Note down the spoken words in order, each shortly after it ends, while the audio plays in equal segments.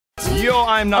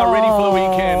I'm now ready for the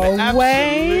weekend.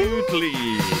 Absolutely.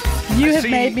 You have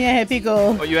made me a happy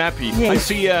girl. Are you happy? Yes. I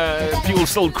see people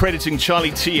still crediting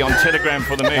Charlie T on Telegram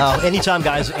for the mix. Oh, anytime,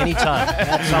 guys, anytime.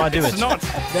 That's how I do it.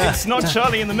 It's not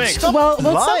Charlie in the mix. Well,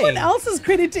 someone else is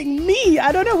crediting me.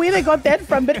 I don't know where they got that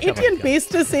from, but Etienne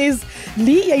Bester says,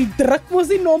 Lee, jy druk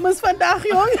mos enormous vandag,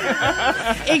 jong.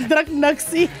 Ek druk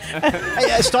niksie.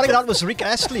 Starting it out was Rick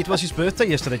Astley. It was his birthday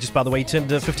yesterday, just by the way. He turned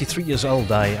 53 years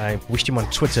old. I wished him on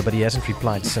Twitter, but he hasn't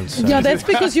replied since. Yeah, that's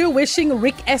because you're wishing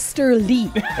Rick Astor Lee.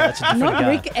 That's a different Not guy.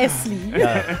 Rick Astley.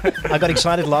 I got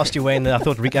excited last year when I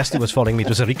thought Rick Astley was following me. It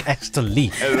was a Rick Astor Lee.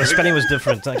 The spelling was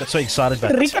different. I got so excited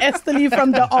about it. Rick Astor Lee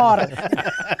from the R.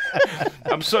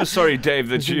 I'm so sorry, Dave,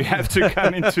 that you have to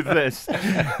come into this.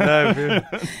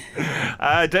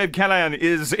 Dave Callaghan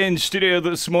is in studio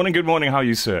this morning. Good morning. How are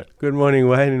you, sir? Good morning,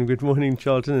 Wayne, and good morning,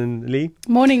 Charlton and Lee.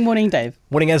 Morning, Dave.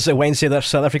 Morning, as Wayne said,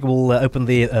 South Africa will open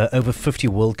their over 50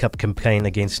 World Cup campaign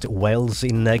against Wales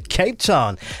in Cape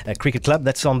Town Cricket Club.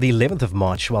 That's on the 11th of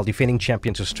March, while defending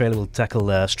champions Australia will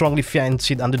tackle strongly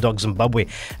fancied underdog Zimbabwe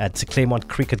at Claremont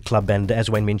Cricket Club. And as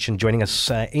Wayne mentioned, joining us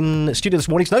in studio this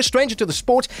morning, he's no stranger to the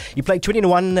sport. He played 29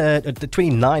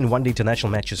 one-day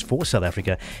international matches for South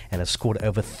Africa and has scored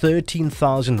over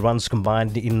 13,000 runs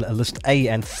combined in List A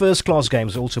and first-class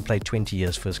games. Also played 20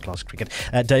 years first-class cricket.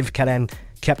 Dave Callaghan,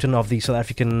 captain of the South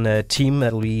African team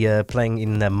that will be playing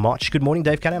in March. Good morning,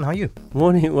 Dave Callaghan. How are you?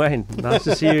 Morning, Wayne. Nice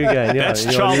to see you again. That's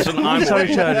Charlton. I'm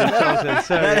sorry, Charlton.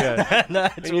 Sorry. No,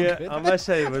 it's all good. I must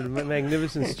say, it was a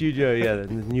magnificent studio. Yeah, the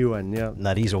new one. Yeah.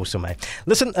 No, he's awesome, mate.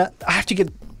 Listen, I have to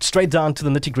get straight down to the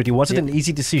nitty-gritty. Was it an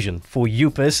easy decision for you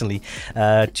personally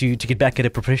to get back at a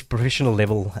professional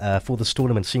level for this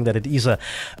tournament, seeing that it is a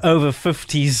over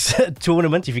 50s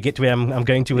tournament, if you get to where I'm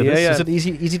going to with this? Yeah. Is it an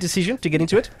easy decision to get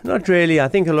into it? Not really. I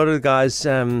think a lot of the guys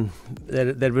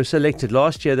that were selected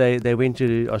last year, they went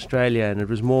to Australia, and it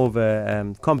was more of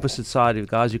a composite side of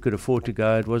guys who could afford to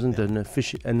go. It wasn't an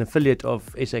affiliate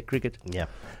of SA Cricket. Yeah.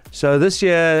 So this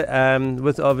year,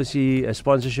 with obviously a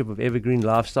sponsorship of Evergreen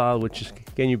Lifestyle, which is,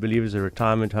 can you believe, is a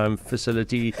retirement home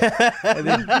facility,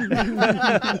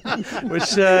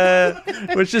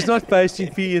 which is not based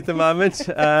in PE at the moment.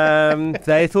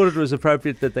 They thought it was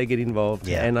appropriate that they get involved,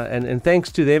 and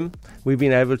thanks to them, we've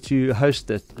been able to host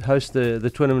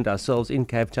the tournament ourselves in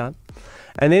Cape Town.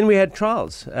 And then we had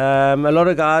trials. A lot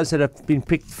of guys that have been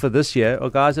picked for this year are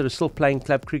guys that are still playing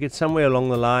club cricket somewhere along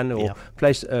the line, or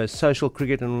play social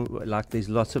cricket, and like there's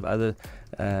lots of other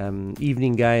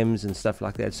evening games and stuff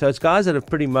like that. So it's guys that are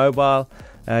pretty mobile,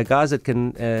 guys that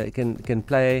can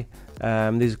play.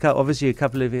 There's obviously a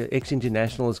couple of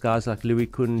ex-internationals, guys like Louis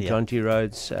Kuhn, John T.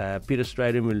 Rhodes, Peter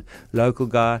Stradham, a local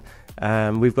guy.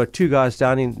 We've got two guys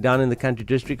down in the country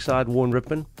district side, Warren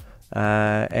Rippon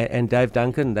and Dave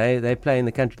Duncan. They play in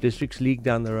the country districts league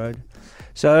down the road.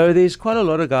 So there's quite a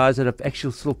lot of guys that are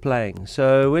actually still playing.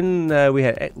 So when we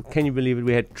had, can you believe it,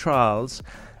 we had trials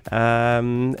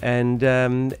and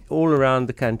all around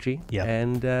the country.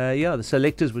 And the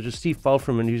selectors were just Steve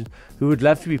Falfreman, who would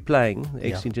love to be playing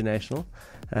ex-international.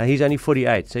 He's only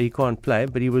 48, so he can't play,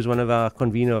 but he was one of our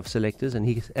convener of selectors,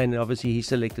 and obviously he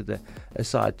selected a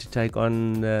side to take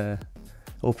on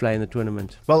or play in the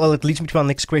tournament. Well, it leads me to our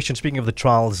next question. Speaking of the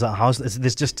trials,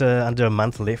 there's just under a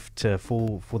month left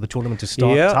for the tournament to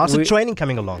start. How's the training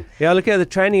coming along? Yeah, look at the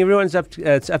training. Everyone's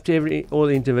it's up to all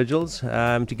the individuals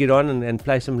to get on and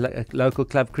play some local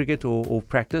club cricket or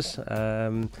practice.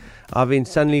 I've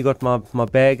suddenly got my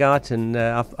bag out, and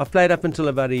I've played up until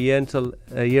about a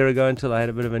year ago, until I had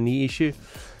a bit of a knee issue,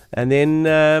 and then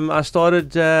I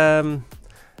started.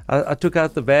 I took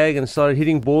out the bag and started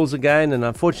hitting balls again, and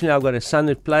unfortunately I've got a son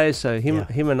that plays, so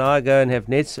him and I go and have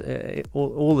nets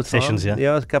all the time. Sessions,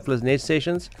 a couple of net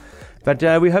sessions. But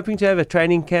we're hoping to have a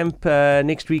training camp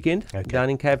next weekend down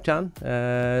in Cape Town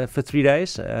for 3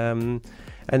 days.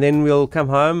 And then we'll come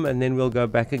home, and then we'll go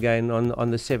back again on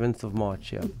the 7th of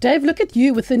March. Yeah. Dave, look at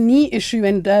you with a knee issue,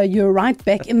 and you're right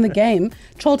back in the game.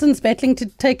 Charlton's battling to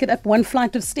take it up one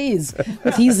flight of stairs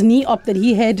with his knee op that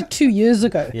he had 2 years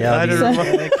ago. Yeah,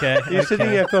 You're sitting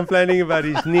here complaining about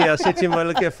his knee. I said to him,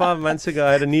 look, 5 months ago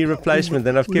I had a knee replacement,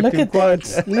 and I've kept him quiet.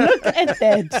 Look at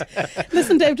that.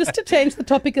 Listen, Dave, just to change the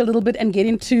topic a little bit and get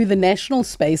into the national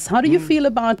space, how do you feel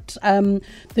about the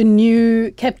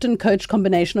new captain-coach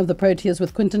combination of the Proteas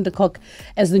with Quinton de Kock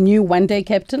as the new one-day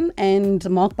captain and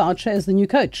Mark Boucher as the new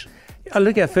coach?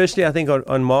 Look, firstly, I think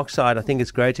on Mark's side, I think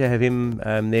it's great to have him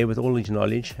there with all his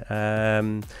knowledge. I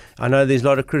know there's a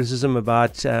lot of criticism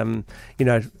about,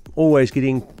 always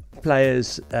getting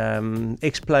players,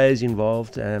 ex-players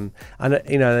involved.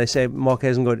 They say Mark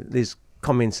hasn't got, there's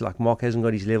comments like Mark hasn't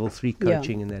got his level 3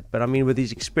 coaching and that. But I mean, with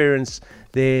his experience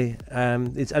there,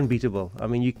 it's unbeatable. I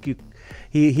mean,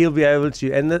 he'll be able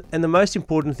to. And the most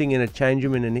important thing in a change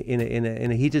room,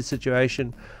 in a heated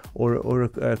situation, or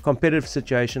a competitive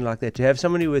situation like that, to have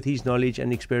somebody with his knowledge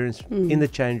and experience in the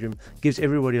change room gives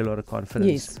everybody a lot of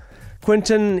confidence. Yes.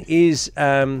 Quinton is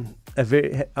a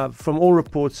very, from all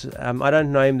reports, I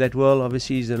don't know him that well.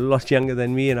 Obviously, he's a lot younger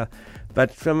than me, but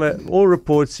from all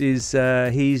reports, he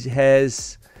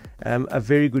has a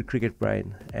very good cricket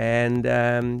brain, and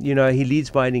he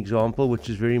leads by an example, which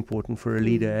is very important for a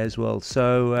leader as well.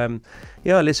 So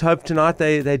let's hope tonight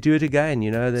they do it again.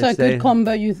 So a good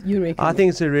combo, you reckon? I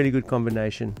think it's a really good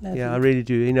combination. Lovely. Yeah, I really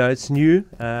do. It's new,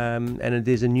 and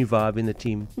there's a new vibe in the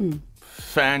team.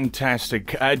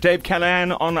 Fantastic. Dave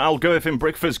Callaghan on Algoa FM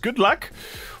Breakfast. Good luck.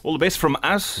 All the best from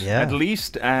us, at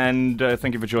least. And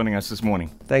thank you for joining us this morning.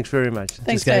 Thanks very much.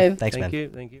 Thanks, Dave. Thanks, man.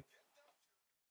 Thank you.